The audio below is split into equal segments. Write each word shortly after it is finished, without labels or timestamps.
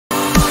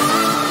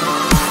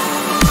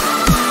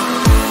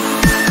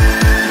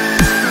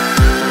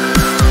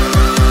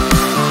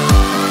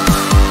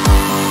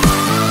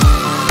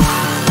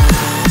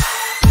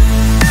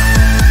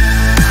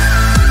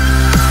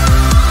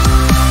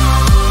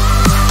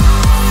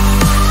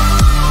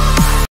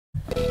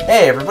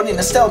Hey everybody,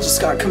 Nostalgia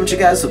Scott coming to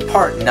you guys with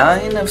part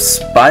 9 of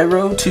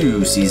Spyro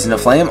 2 Season of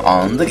Flame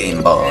on the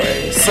Game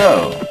Boy.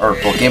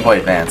 Well, Game Boy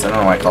Advance, I don't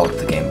know why I call it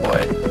the Game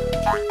Boy.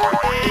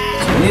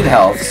 So we need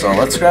health, so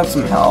let's grab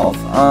some health,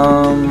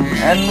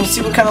 and we'll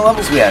see what kind of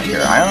levels we have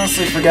here. I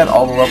honestly forget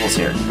all the levels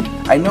here.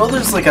 I know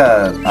there's like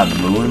a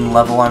moon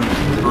level, I'm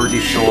pretty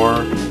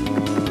sure.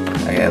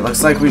 Okay, it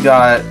looks like we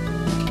got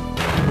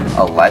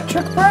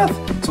Electric Breath?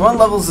 So one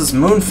level is this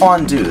Moon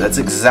Fondue. That's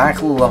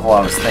exactly the level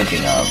I was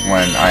thinking of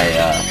when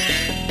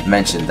I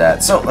mentioned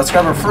that. So let's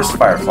grab our first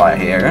Firefly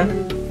here,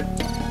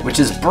 which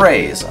is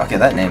Braze. Okay,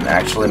 that name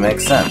actually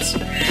makes sense.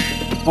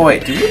 But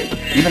wait, do we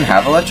even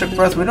have Electric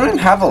Breath? We don't even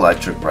have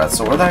Electric Breath,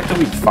 so where the heck do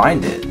we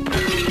find it?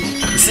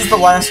 This is the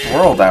last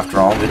world, after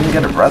all. We didn't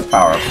get a breath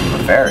power up from the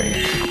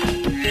fairy.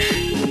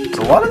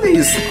 So a lot of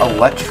these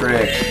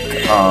electric,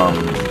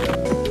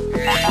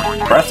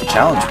 breath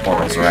challenge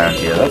portals around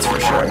here, that's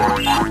for sure.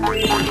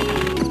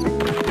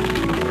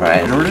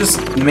 Alright, and we're just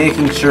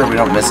making sure we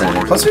don't miss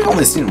anything. Plus, we've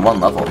only seen one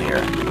level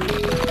here,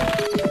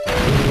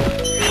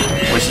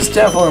 which is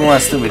definitely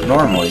less than we'd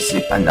normally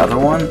see. Another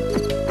one?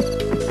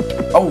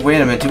 Oh,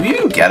 wait a minute. Do we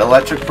even get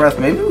Electric Breath?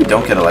 Maybe we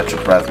don't get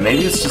Electric Breath.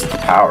 Maybe it's just the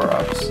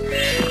power-ups.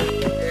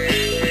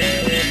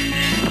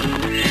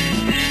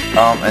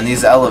 And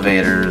these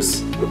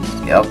elevators.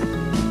 Yep.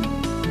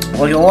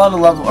 Like a lot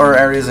of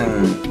areas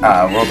in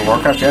World of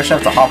Warcraft, you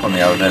actually have to hop on the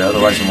elevator,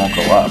 otherwise you won't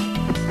go up.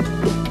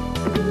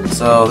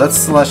 So that's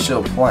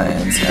Celestial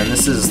Plains, and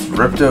this is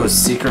Ripto's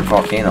secret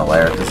volcano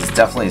lair, because it's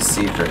definitely a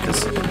secret,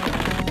 because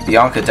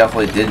Bianca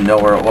definitely didn't know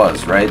where it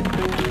was, right?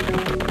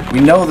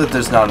 We know that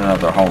there's not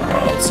another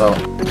homeworld, so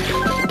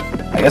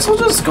I guess we'll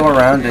just go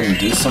around and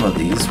do some of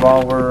these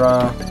while we're,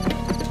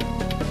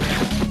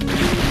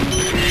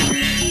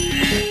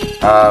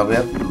 we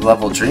have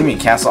level Dreamy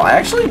Castle. I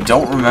actually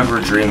don't remember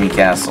Dreamy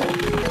Castle.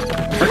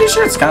 I'm pretty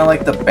sure it's kind of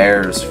like the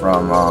bears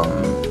from,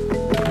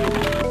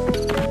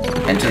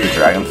 Enter the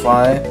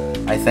Dragonfly,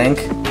 I think.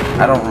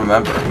 I don't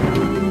remember.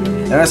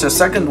 Anyways, our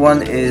second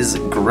one is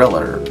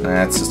Griller.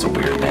 That's just a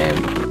weird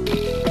name.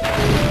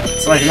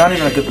 It's like not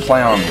even a good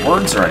play on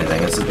words or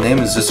anything. His name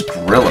is just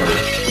Griller.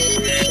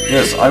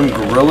 Yes, I'm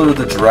Griller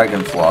the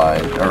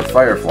Dragonfly, or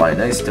Firefly.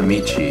 Nice to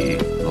meet ye,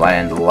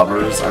 land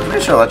lovers. I'm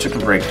pretty sure Electric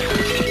can break...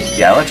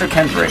 Yeah, Electric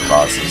can break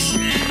bosses.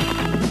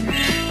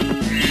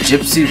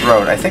 Gypsy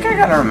Road. I think I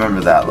gotta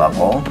remember that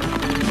level.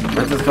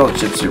 What is it called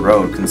Gypsy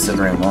Road,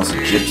 considering most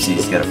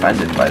gypsies get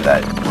offended by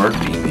that word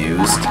being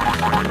used.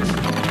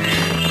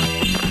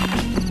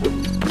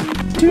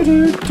 Where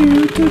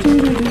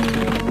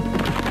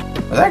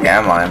the heck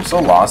am I? I'm so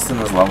lost in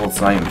this level,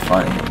 it's not even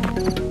funny.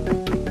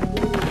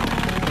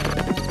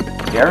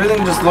 Yeah,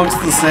 everything just looks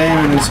the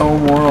same in these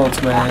home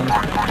worlds, man.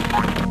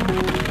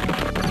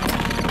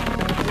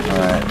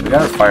 Alright, we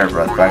got our Fire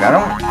Breath back. I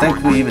don't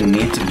think we even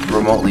need to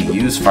remotely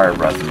use Fire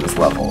Breath in this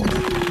level.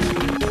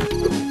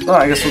 So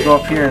I guess we'll go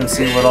up here and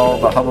see what all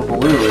the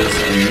hubbubaloo is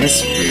in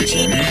this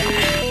region.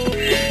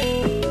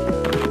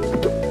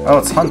 Oh,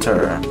 it's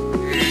Hunter.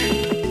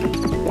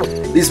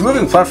 These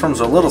moving platforms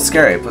are a little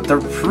scary, but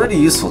they're pretty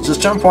useful. Just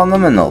jump on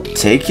them and they'll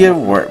take you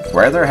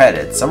where they're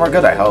headed. Some are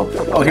good, I hope.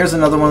 Oh, here's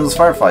another one of those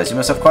fireflies. You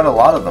must have quite a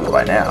lot of them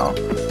by now.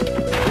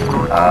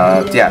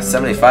 Yeah,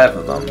 75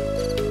 of them.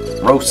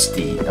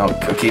 Roasty. Oh,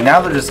 okay, now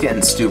they're just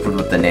getting stupid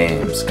with the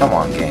names. Come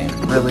on, game.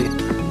 Really?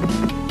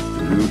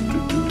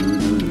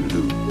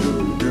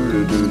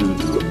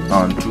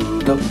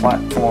 Onto the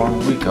platform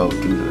we go.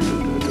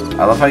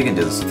 I love how you can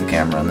do this with the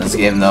camera in this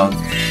game, though.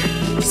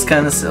 It's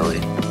kind of silly.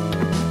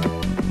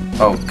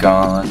 Oh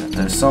god,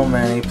 there's so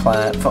many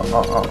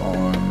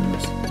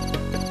platforms.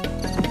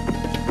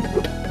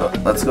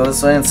 Let's go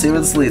this way and see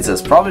where this leads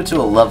us. Probably to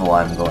a level,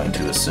 I'm going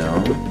to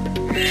assume.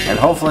 And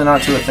hopefully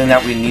not to a thing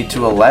that we need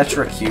to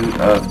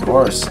electrocute. Of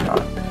course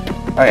not.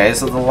 Okay,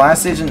 so the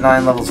last Agent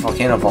 9 level is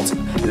Volcano Vault.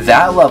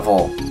 That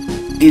level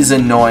is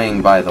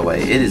annoying, by the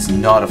way. It is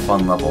not a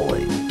fun level,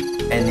 like,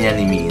 in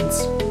any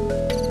means.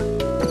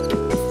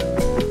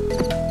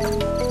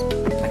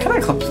 I kind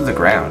of clipped through the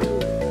ground.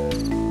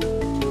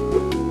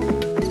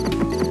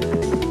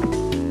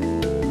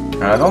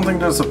 I don't think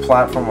there's a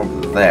platform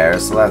over there,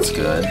 so that's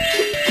good.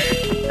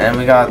 And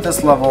we got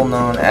this level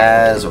known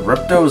as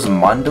Ripto's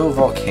Mondo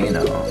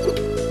Volcano.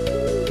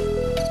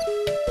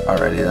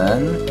 Alrighty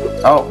then.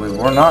 Oh, we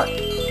were not...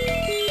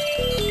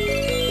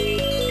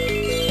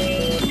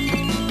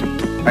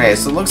 Okay,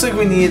 so it looks like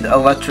we need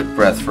Electric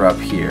Breath for up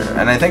here.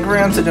 And I think we're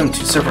going to have to do them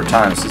 2 separate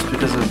times, just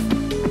because of...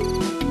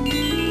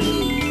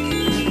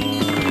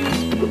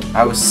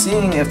 I was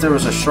seeing if there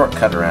was a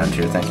shortcut around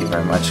here. Thank you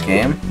very much,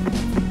 game.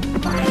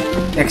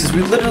 Yeah, because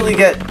we literally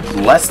get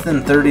less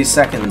than 30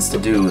 seconds to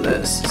do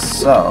this,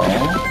 so...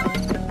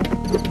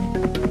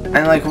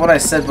 And like what I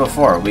said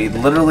before, we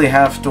literally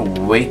have to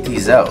wait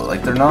these out.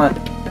 Like, they're not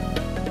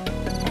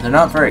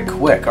very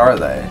quick, are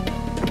they?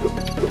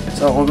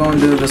 So we'll go and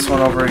do this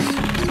one over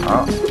here.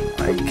 Oh,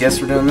 I guess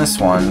we're doing this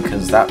one,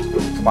 because that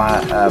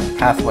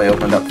pathway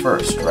opened up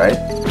first, right?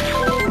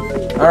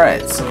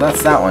 Alright, so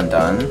that's that one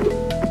done.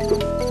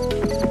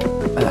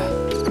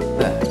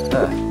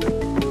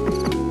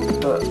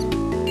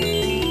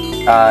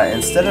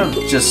 instead of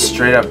just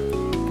straight up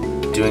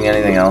doing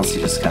anything else,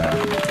 you just kind of,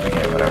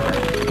 okay, whatever.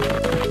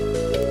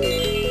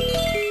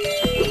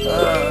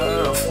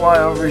 Fly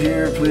over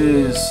here,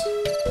 please.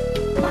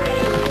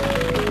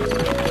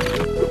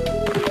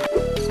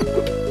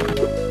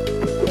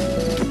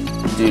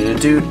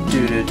 Do.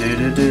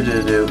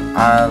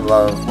 I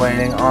love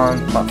waiting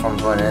on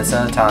platforms when it's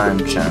a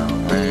time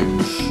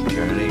challenge.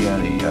 Yada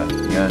yada yada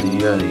yada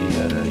yada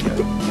yada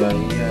yada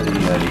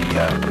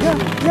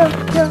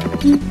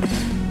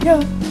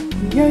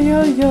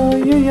yada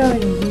yada yada.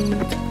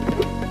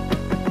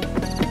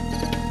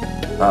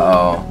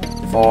 Uh-oh.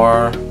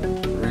 4,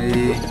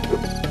 3,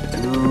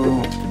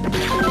 2.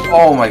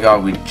 Oh my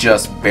god, we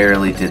just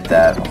barely did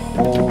that.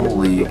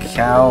 Holy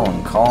cow,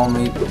 and call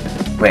me.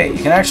 Wait,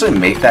 you can actually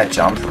make that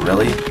jump,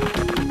 really?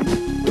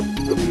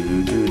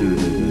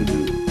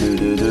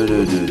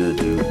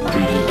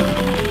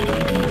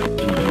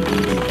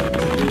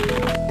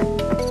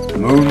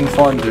 Moon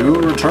Fondue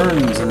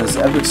returns in this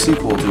epic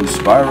sequel to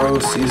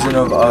Spyro Season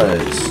of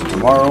Ice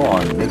tomorrow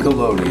on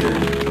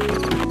Nickelodeon.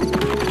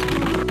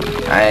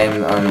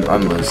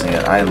 I'm losing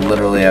it. I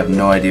literally have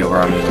no idea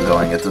where I'm even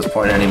going at this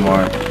point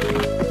anymore.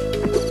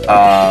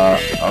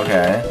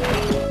 Okay.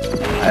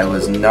 I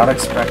was not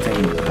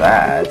expecting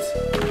that.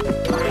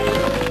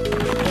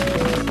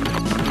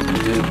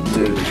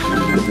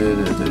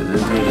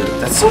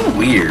 That's so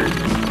weird.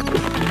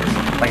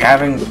 Like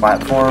having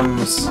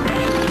platforms,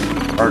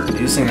 or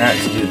using that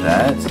to do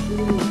that.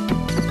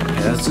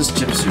 Okay, that's just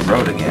Gypsy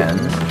Road again.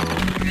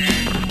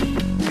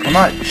 Well,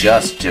 not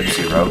just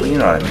Gypsy Road, but you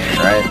know what I mean,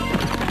 right?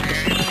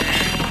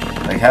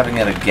 Like having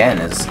it again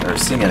is, or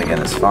seeing it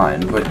again is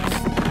fine, but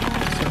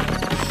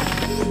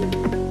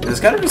there's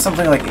got to be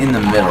something like in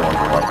the middle of the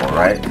level,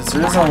 right? Because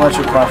there is an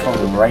electric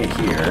platform right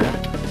here.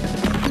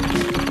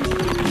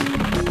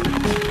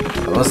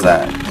 What was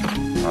that?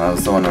 That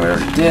was the one we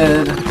already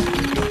did.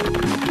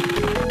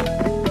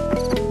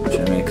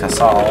 Jimmy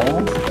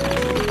Casal.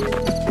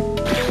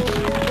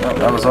 Oh,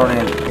 that was already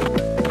in...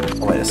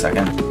 Oh, wait a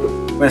second.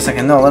 Wait a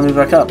second, no, let me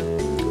back up.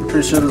 I'm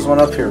pretty sure there's one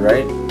up here,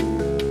 right?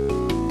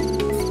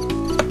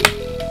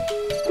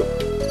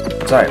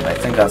 Sorry, my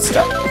thing got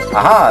stuck.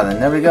 Aha, then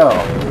there we go.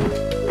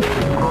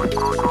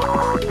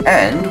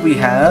 And we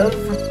have...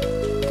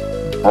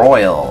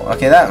 Broil.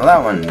 Okay, that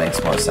one makes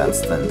more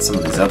sense than some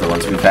of these other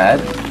ones we've had.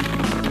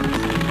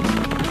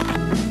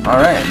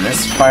 Alright, and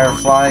this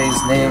Firefly's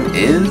name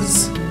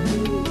is...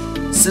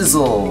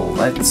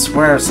 Sizzle. I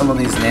swear some of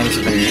these names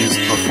have been used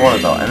before,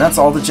 though. And that's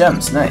all the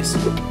gems. Nice.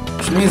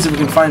 Which means if we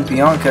can find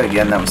Bianca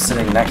again, that was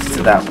sitting next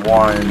to that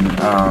one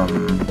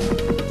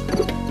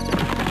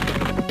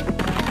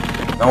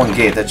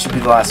gate, that should be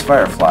the last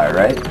Firefly,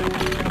 right?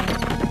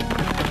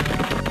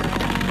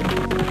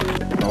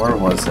 Where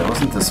was it? It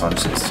wasn't this one.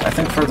 I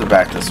think further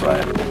back this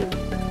way.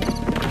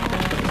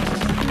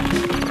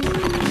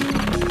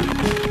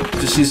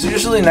 Because she's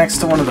usually next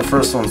to one of the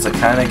first ones that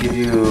kind of give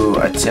you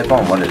a tip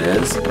on what it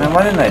is. Man,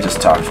 why didn't I just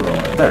talk to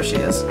her? There she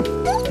is.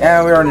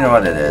 Yeah, we already know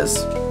what it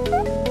is.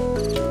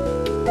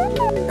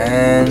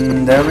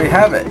 And there we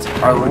have it.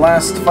 Our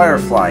last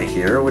Firefly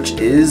here, which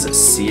is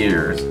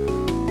Sears.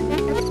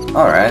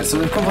 Alright, so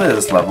we've completed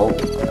this level.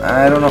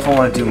 I don't know if I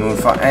want to do Moon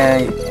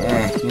Fondue.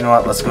 You know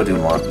what? Let's go do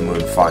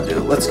Moon Fondue.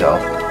 Let's go.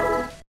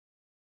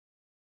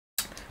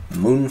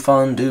 Moon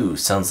Fondue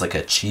sounds like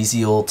a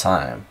cheesy old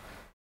time.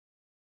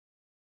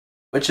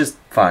 Which is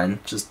fine.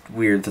 Just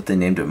weird that they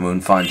named it Moon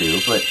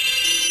Fondue, but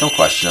don't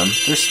question them.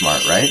 They're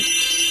smart, right?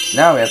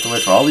 Now we have to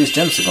wait for all these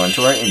gems to go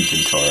into our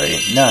inventory.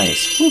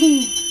 Nice.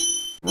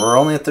 Woohoo! We're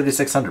only at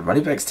 3,600.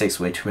 Moneybags takes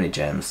way too many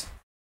gems.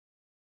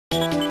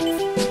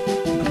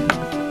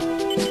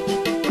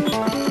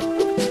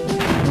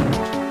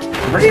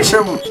 Pretty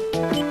sure.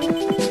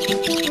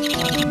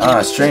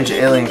 Strange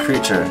alien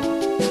creature.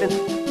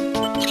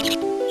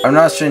 I'm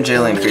not a strange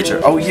alien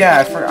creature. Oh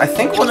yeah, I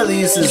think one of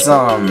these is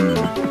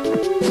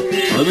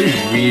really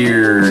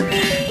weird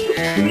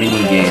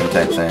mini game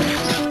type thing.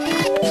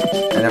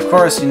 And of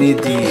course you need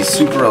the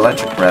super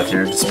electric breath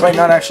here, despite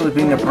not actually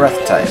being a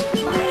breath type.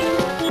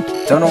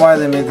 Don't know why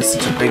they made this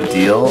such a big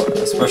deal,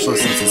 especially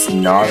since it's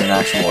not an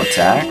actual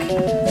attack.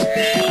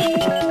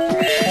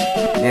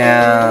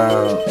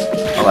 Yeah,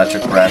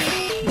 electric breath.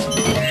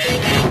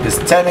 Because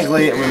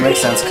technically it would make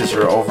sense because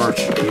you're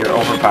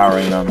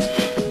overpowering them,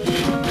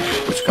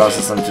 which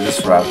causes them to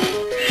disrupt.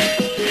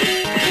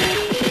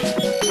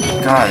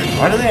 God,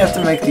 why do they have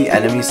to make the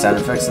enemy sound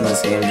effects in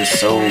this game just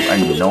so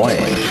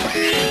annoying?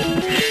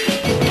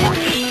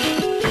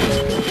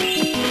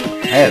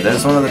 Hey,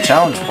 there's one of the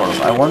challenge portals.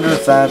 I wonder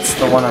if that's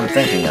the one I'm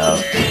thinking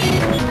of.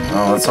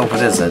 Oh, let's hope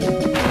it isn't.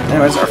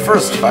 Anyways, our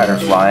first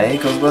Firefly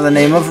goes by the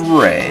name of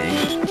Ray.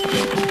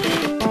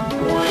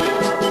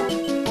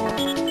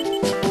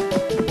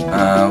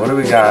 What do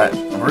we got?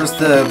 Where's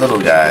the little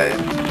guy?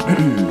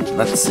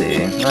 Let's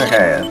see.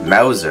 Okay,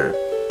 Mauser.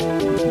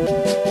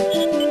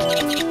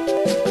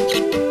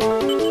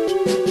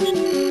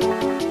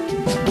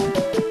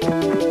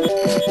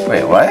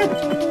 Wait, what?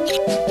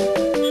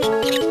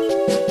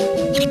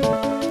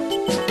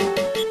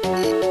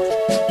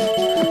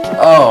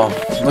 Oh.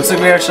 Looks like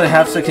we actually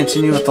have to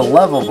continue with the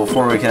level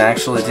before we can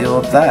actually deal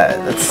with that.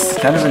 That's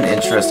kind of an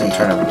interesting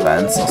turn of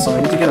events. Also,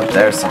 we need to get up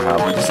there somehow,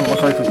 but it doesn't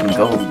look like we can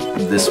go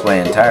this way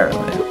entirely.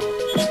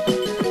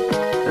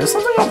 There's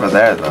something over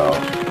there, though.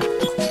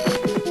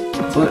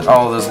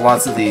 Oh, there's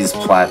lots of these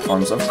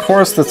platforms. Of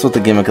course, that's what the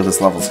gimmick of this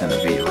level is going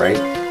to be, right?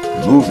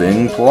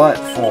 Moving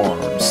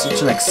platforms.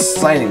 Such an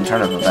exciting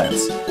turn of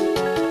events.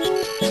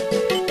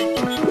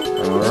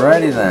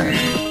 Alrighty then.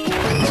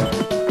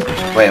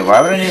 Wait,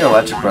 why would I need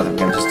electric breath if we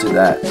can just do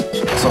that?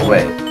 So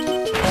wait.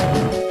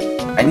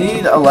 I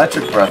need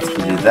electric breath to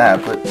do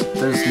that, but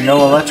there's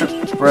no electric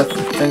breath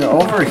thing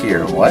over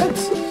here. What?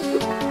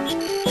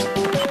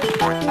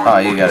 Oh,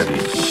 you gotta be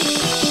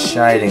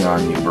shiting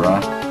on me,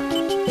 bruh.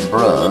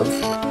 Bruv.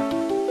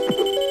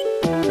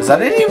 Because I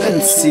didn't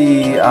even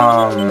see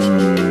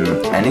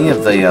any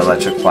of the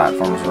electric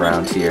platforms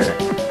around here.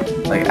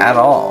 Like, at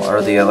all.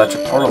 Or the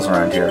electric portals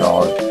around here at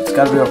all. It's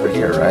gotta be over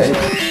here, right?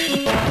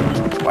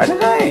 Why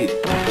did I...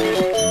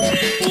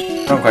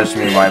 Don't question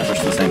me why I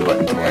pushed the same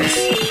button twice.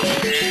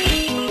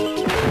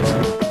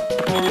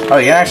 Oh,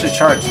 you can actually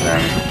charge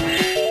them.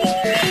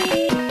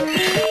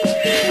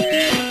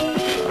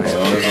 Okay,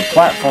 well, there's a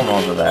platform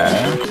over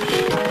there.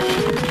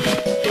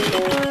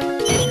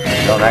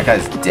 Oh, that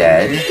guy's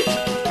dead.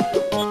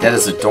 Dead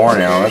as a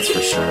doornail, that's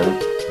for sure.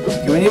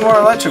 Okay, we need more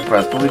electric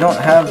breath, but we don't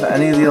have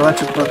any of the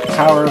electric breath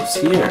power-ups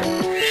here.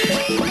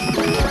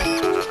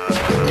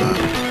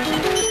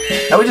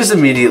 And we just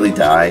immediately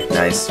die.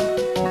 Nice.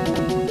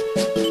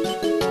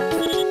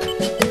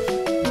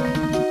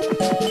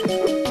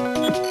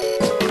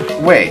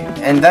 Wait,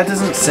 and that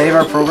doesn't save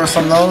our progress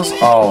on those?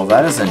 Oh,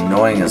 that is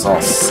annoying as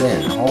all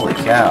sin. Holy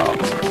cow.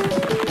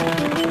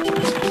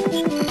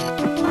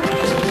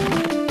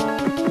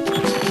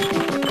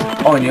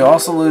 Oh, and you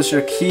also lose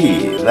your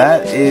key.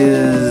 That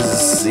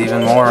is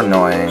even more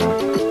annoying.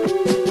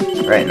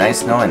 Right,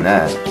 nice knowing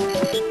that.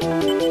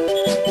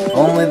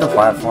 Only the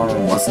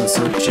platform wasn't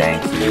so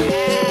janky.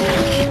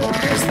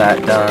 Is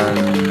that done?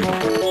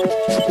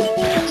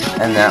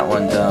 And that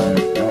one done?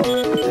 No,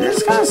 it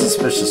is kind of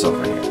suspicious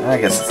over here. I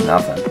guess it's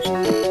nothing.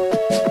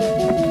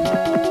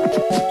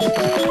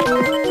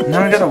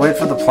 Now we gotta wait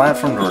for the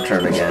platform to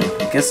return again.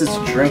 I guess it's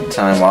drink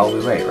time while we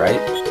wait, right?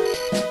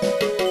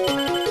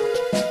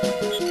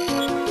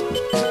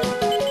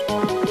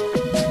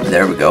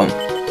 There we go.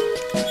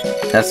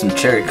 Have some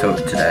cherry coke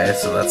today,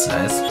 so that's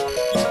nice.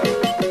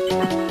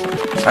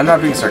 I'm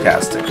not being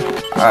sarcastic.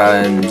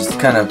 I'm just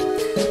kind of...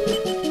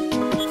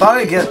 thought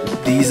I'd get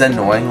these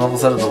annoying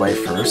levels out of the way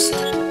first.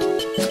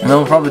 And then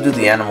we'll probably do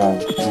the animal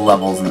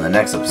levels in the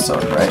next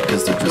episode, right?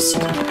 Because they're just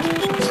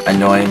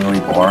annoyingly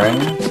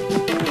boring.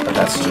 But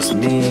that's just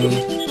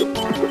me.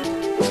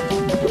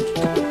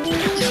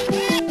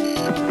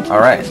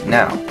 Alright,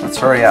 now, let's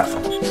hurry up.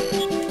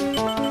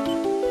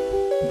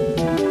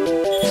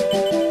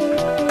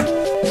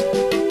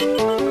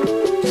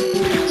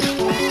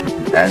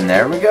 And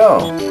there we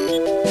go.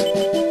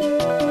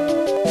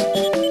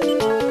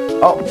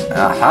 Oh,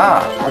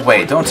 aha. Oh,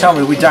 wait, don't tell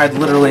me we died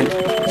literally...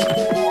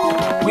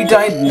 We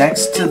died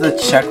next to the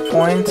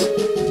checkpoint?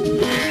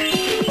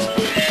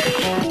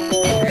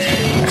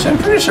 Actually, I'm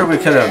pretty sure we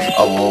could have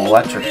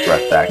electric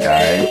breath that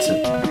guy to,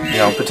 you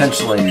know,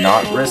 potentially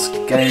not risk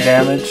getting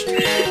damaged.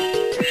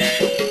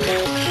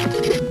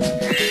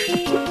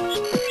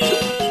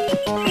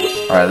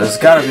 Alright, there's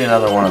gotta be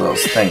another one of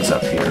those things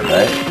up here,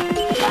 right?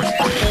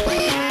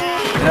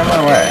 Get out of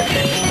my way.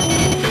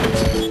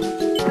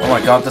 Oh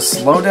my god, the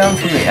slowdown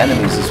from the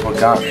enemies is what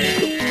got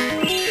me.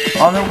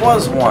 Oh, there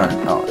was one.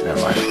 Oh,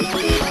 never mind.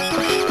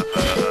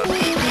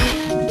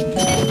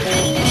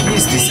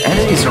 Jeez, these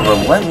enemies are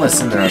relentless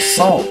in their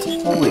assault.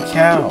 Holy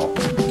cow.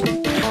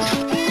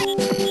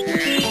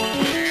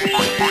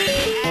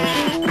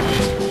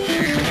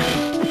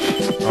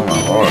 Oh my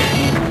lord.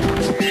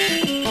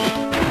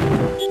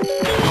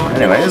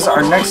 Anyways,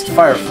 our next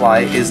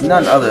Firefly is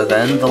none other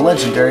than the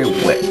legendary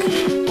Wick.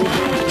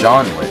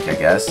 John Wick, I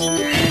guess.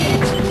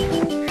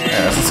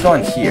 Anyways, let's go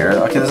in here.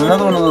 Okay, there's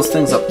another one of those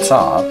things up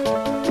top.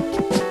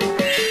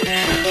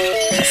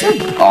 That's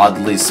an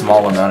oddly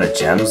small amount of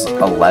gems.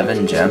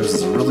 11 gems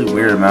is a really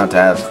weird amount to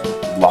have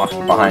locked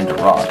behind a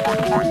rock. I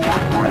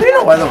don't even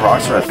know why the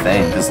rocks are a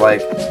thing, because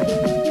like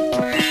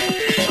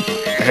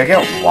I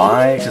get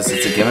why, because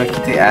it's a gimmick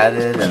that they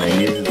added and they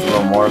needed to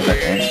throw more of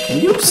it in. Can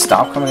you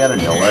stop coming out of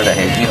nowhere to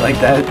hit me like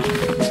that?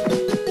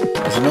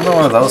 There's another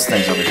one of those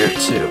things over here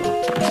too.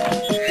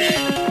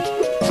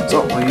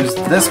 So we'll use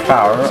this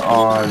power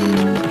on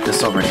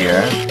this over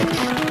here.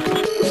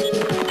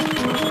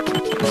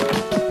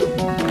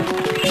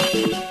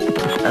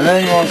 And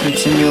then we'll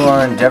continue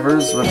our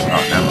endeavors with...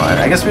 oh, never mind.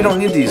 I guess we don't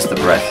need to use the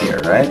breath here,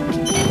 right?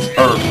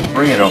 Or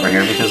bring it over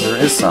here because there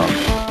is some.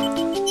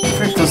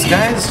 Frick, those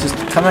guys just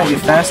come at you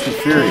fast and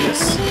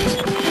furious.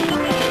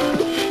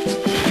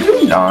 Can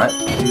you not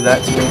do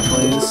that to me,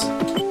 please?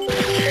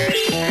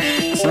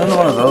 It's another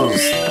one of those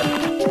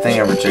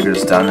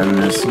thingamajigger's done, and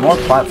there's some more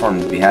platform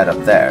to be had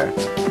up there.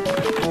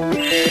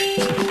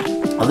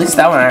 At least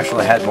that one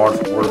actually had more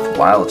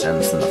worthwhile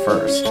gems than the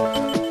first.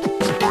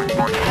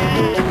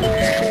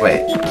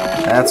 Wait,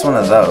 that's one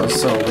of those,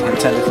 so we can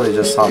technically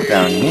just hop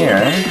down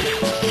here,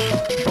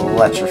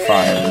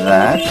 electrify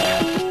that,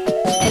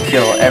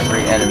 kill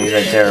every enemy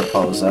that dare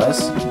oppose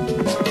us.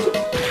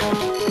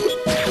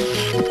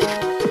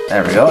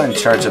 There we go, and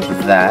charge up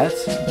that.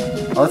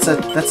 Oh,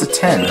 that's a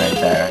 10 right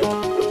there.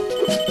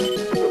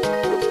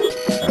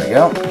 There we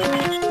go.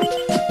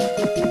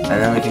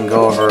 And then we can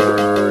go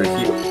over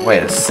here.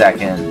 Wait a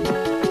second.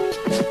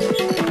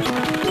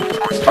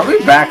 Are we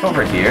back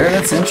over here?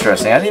 That's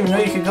interesting. I didn't even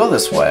know you could go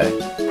this way.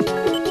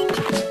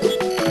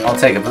 I'll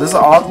take it, but this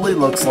oddly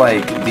looks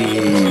like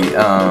the,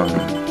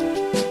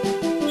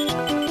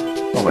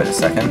 Oh, wait a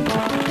second.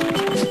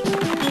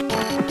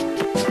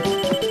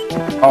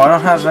 Oh, I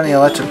don't have any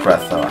electric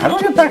breath, though. How do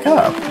I get back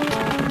up?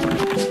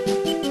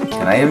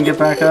 Can I even get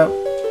back up?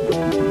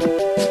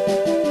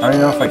 I don't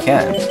even know if I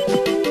can.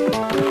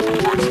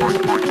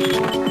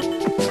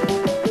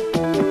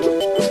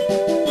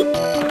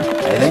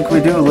 I think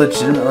we do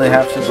legitimately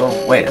have to go...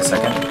 Wait a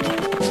second.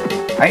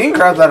 I can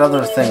grab that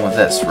other thing with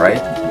this,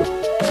 right?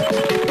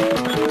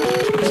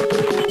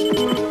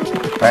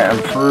 Right,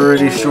 I'm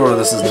pretty sure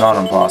this is not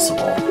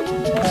impossible.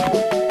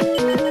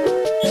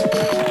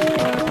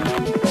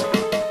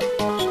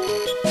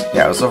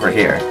 Yeah, it was over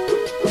here.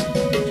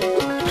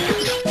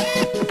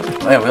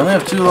 Oh yeah, we only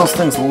have 2 of those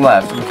things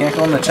left, and we can't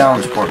go in the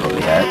challenge portal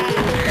yet.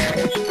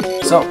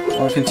 So,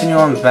 we'll continue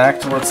on back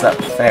towards that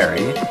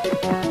ferry.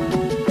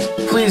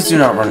 Please do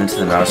not run into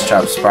the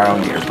mousetrap, Spyro,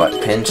 and get your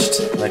butt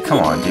pinched. Like, come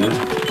on, dude.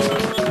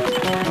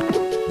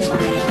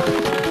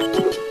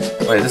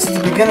 Wait, this is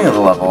the beginning of the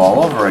level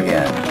all over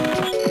again.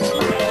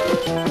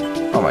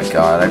 Oh my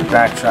god, I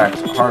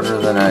backtracked harder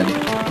than I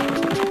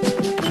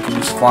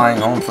was flying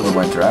home for the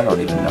winter. I don't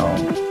even know.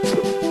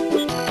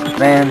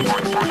 Man.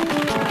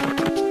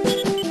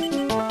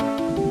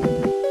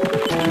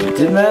 We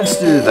did manage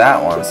to do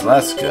that one, so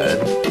that's good.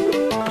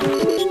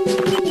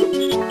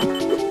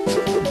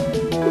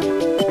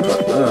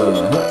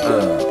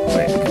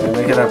 Wait, can we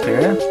make it up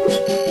here?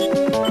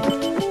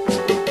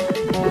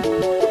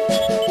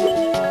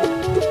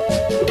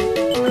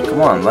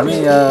 Come on, let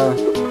me,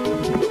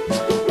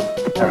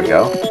 there we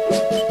go.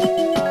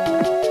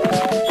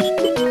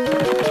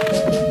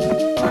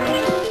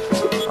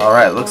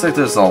 Alright, looks like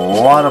there's a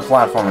lot of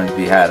platforming to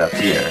be had up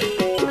here.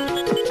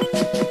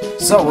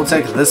 So, we'll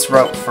take this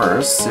route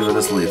first, see where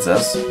this leads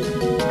us.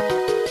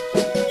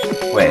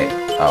 Wait,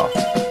 oh.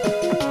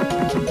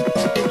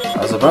 I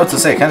was about to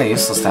say, kind of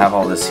useless to have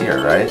all this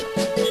here, right?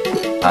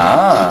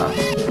 Ah.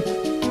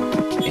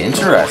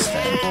 Interesting.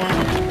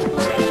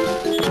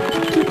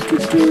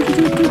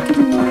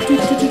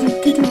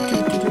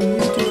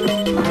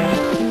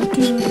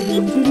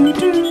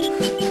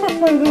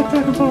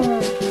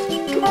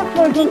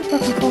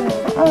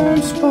 I'm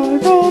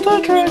Spyro the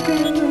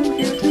Dragon, I'm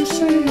here to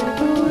save you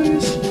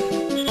boys.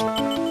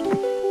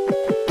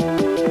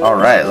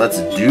 Alright, let's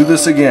do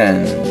this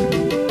again.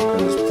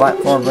 There's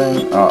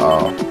platforming.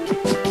 Uh-oh.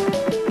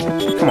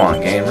 Come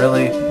on, game,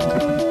 really?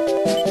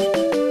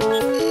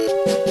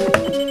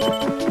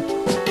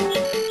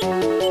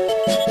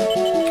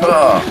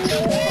 Ugh.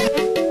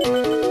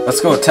 Let's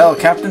go tell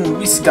Captain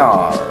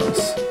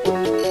Whiskers.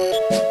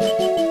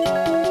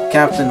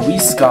 Captain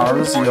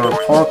Whiskers, your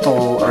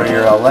portal or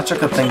your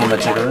electrical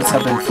thingamajiggers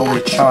have been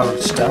fully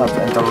charged up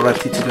and are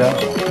ready to go.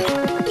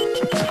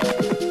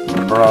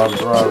 Bruh,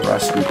 bruh,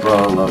 rescue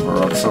bruh,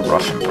 lover of the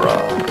Russian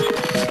bruh.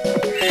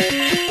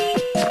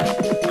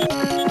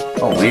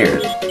 Oh,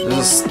 weird.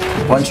 There's a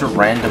bunch of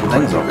random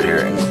things over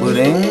here,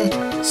 including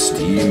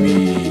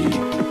Steamy.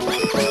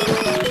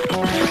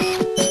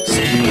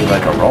 Steamy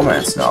like a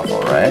romance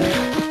novel, right?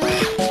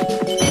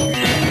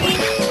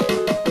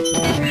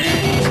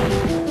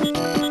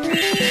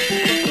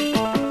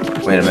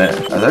 Wait a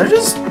minute, are there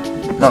just...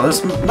 No,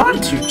 there's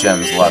not 2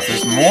 gems left,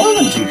 there's more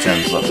than 2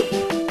 gems left.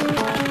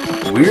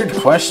 Weird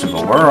question,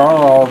 but where are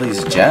all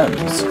these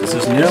gems? Because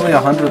there's nearly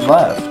 100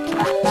 left.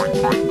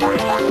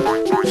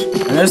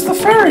 And there's the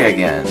ferry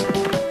again.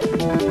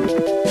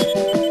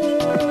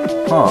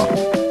 Huh.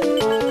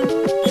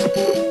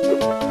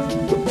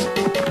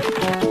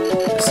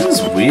 This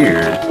is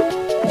weird.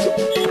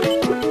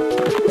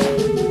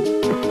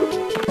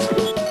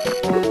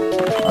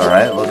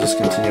 Alright, we'll just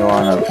continue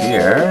on up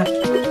here.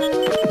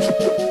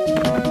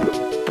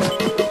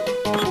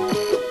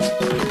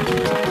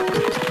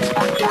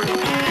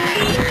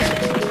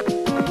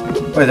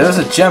 Wait, there was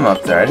a gem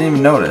up there. I didn't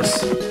even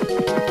notice.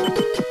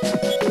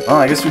 Well,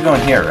 I guess we're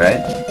going here, right?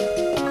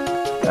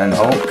 And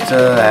hope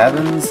to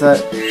heavens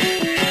that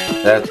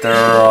there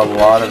are a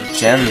lot of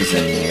gems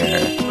in here.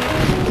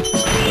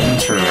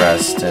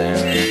 Interesting.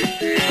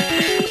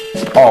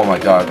 Oh my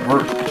god,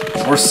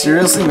 we're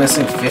seriously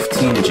missing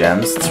 15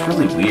 gems? It's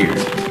really weird.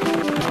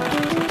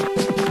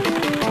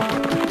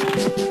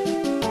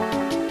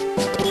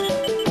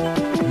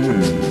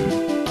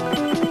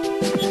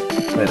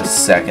 Wait a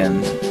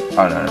second.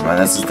 Oh, no, never mind.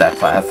 This is that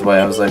pathway.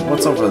 I was like,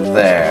 what's over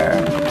there?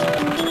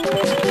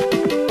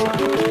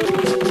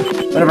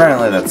 But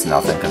apparently that's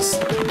nothing, because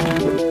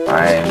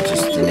I'm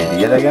just an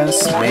idiot, I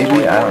guess?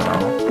 Maybe? I don't know.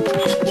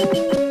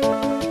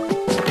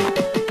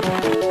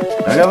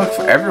 I gotta look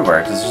for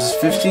everywhere, because there's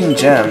 15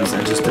 gems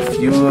and just a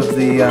few of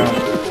the,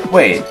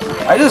 Wait,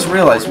 I just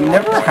realized we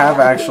never have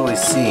actually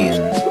seen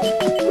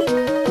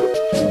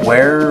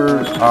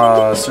where,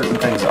 certain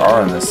things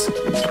are in this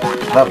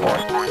level.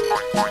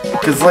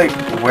 Because, like,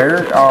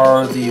 where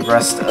are the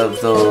rest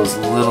of those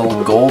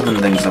little golden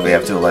things that we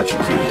have to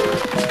electrocute?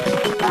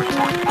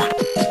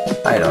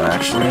 I don't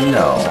actually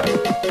know.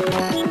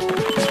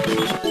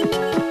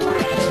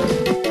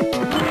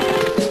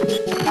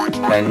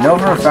 I know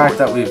for a fact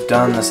that we've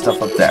done this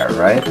stuff up there,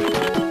 right?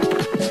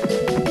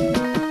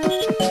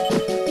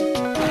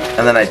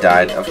 And then I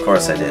died. Of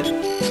course I did.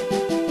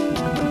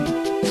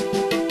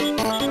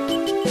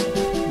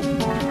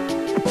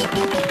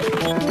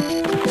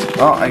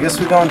 Well, I guess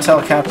we go and tell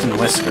Captain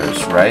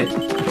Whiskers, right?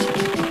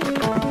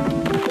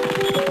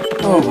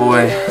 Oh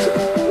boy.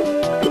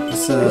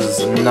 This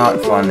is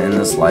not fun in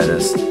the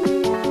slightest.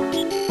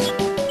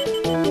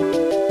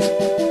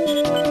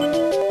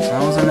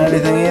 That wasn't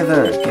anything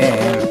either.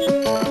 Game.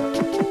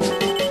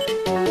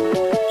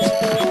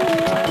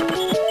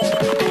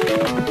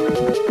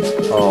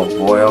 Oh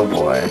boy, oh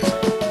boy.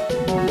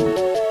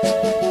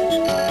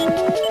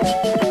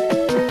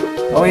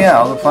 Oh yeah,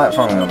 all the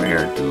platforming over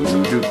here.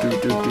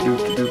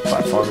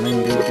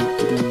 Platforming.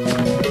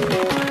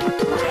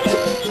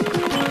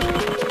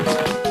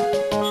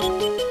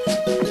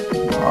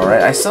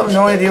 Alright, I still have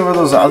no idea where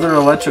those other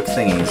electric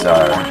thingies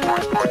are.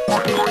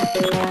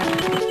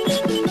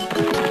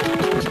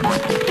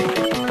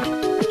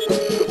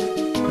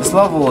 This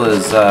level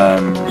is,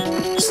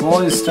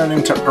 slowly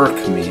starting to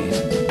irk me.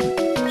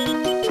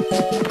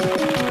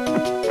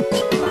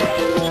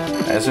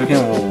 I guess we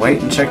can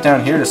wait and check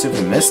down here to see if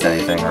we missed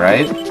anything,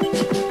 right?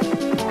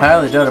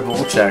 Highly doubt it, but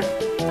we'll check.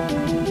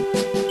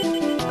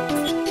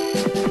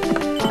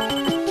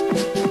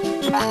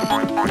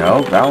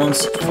 No,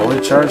 balanced, fully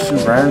charged, and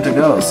raring to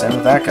go. Same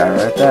with that guy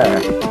right there.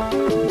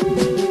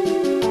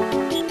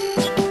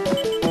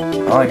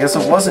 Well, I guess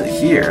it wasn't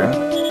here.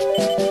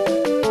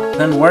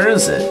 Then where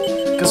is it?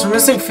 Because we're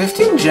missing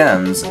 15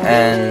 gems,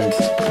 and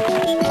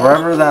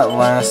wherever that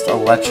last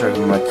electric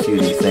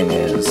cutie thing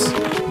is.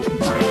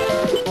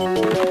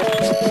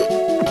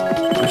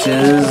 Which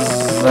is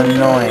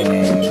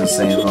annoying, to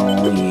say the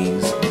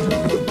least.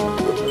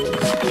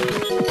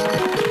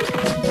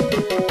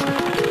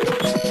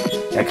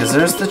 Yeah, because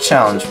there's the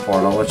challenge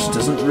portal, which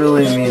doesn't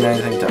really mean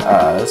anything to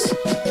us.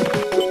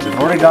 We've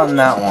already gotten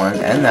that one,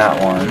 and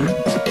that one.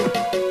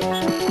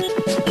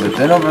 We've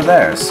been over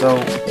there, so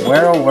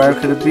where oh where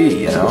could it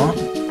be, you know?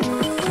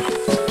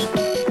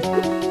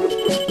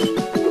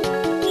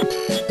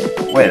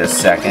 Wait a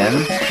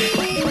second.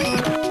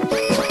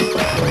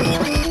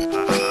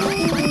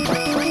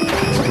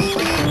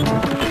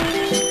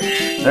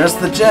 There's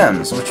the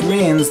gems, which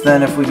means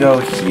then if we go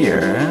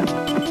here...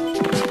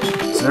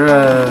 Is there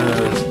a...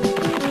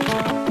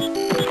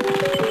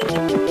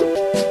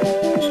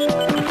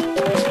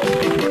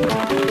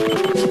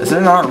 Is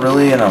there not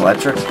really an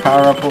electric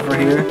power-up over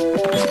here?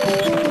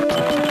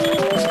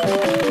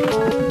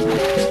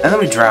 And then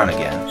we drown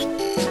again.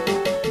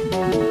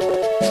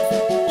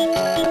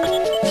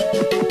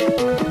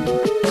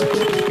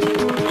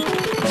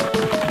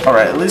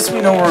 Alright, at least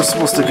we know where we're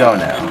supposed to go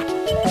now.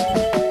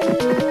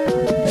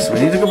 So we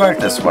need to go back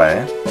this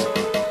way.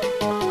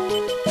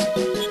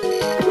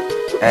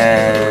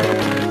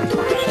 And...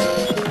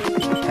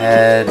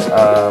 head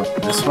up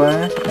this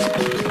way.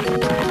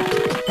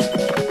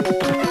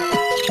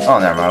 Oh,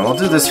 never mind. We'll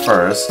do this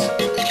first.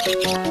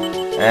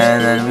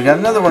 And then we got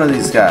another one of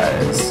these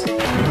guys.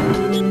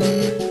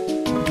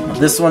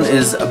 This one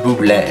is a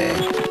Buble.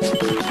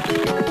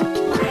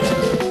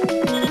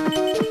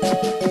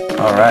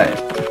 Alright.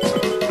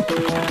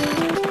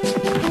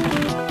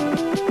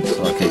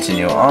 So I'll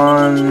continue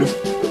on.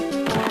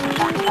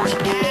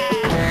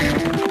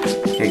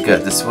 Okay,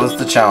 good. This was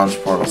the challenge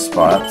portal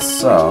spot,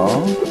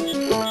 so...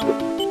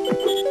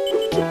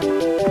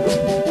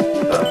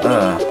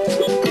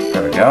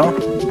 there we go.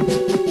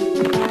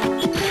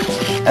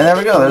 And there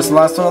we go, there's the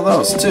last one of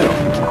those, too.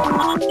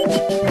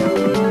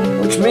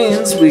 Which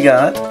means we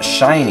got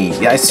Shiny.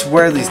 Yeah, I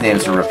swear these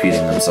names are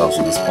repeating themselves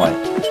at this point.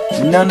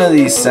 None of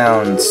these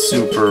sound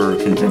super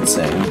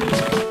convincing.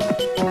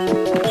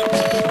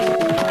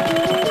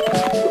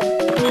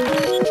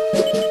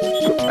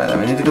 Alright, then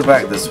we need to go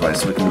back this way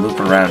so we can loop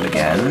around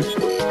again.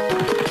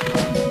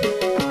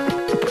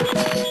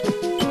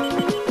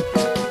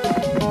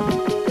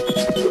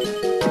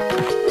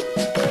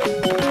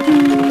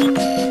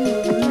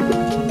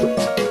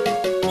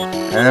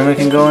 And then we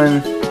can go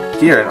in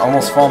here and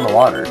almost fall in the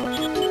water.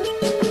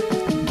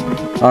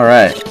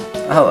 Alright.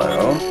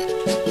 Hello.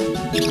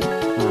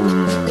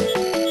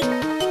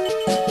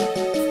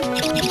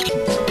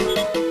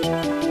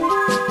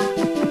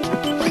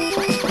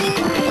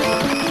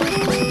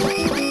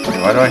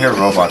 Why do I hear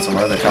robots and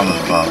where are they coming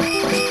from?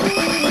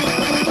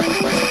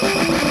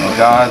 Oh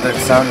god, the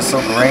sound is so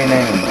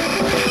graining.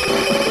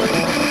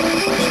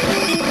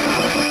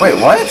 Wait,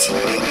 what?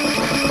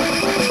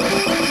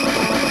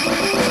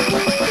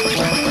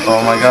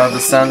 Oh my god, the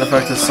sound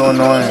effect is so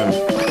annoying.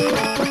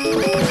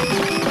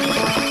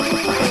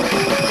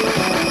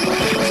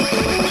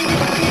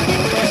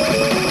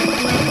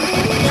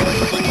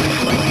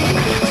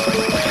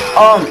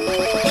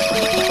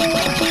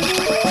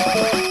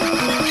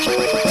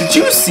 Did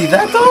you see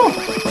that though?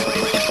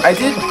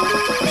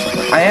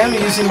 I am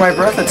using my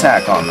breath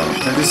attack on them.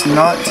 They're just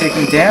not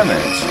taking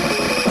damage.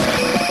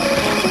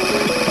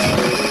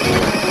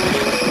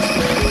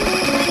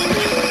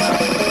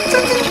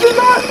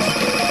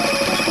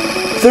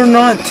 They're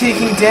not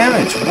taking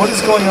damage. What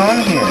is going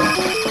on here?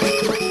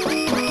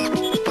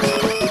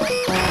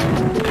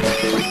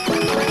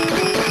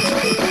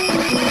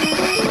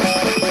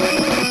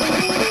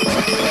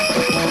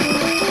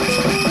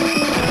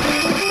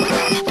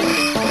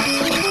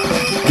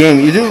 Game,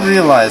 you do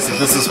realize that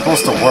this is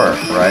supposed to work,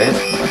 right?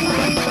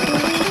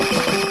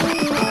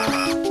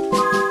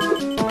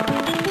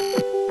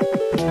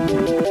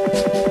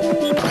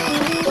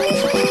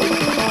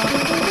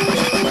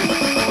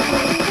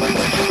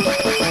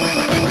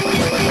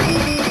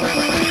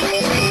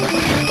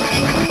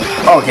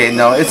 Okay,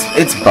 no,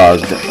 it's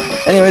bugged.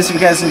 Anyways, if you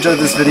guys enjoyed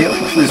this video,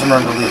 please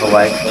remember to leave a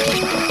like,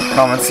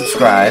 comment,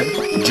 subscribe,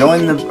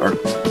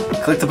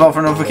 click the bell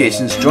for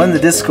notifications, join the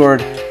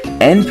Discord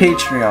and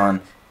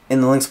Patreon in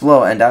the links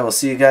below, and I will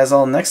see you guys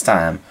all next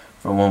time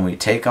for when we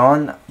take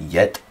on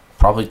yet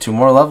probably 2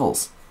 more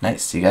levels.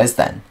 Nice, see you guys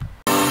then.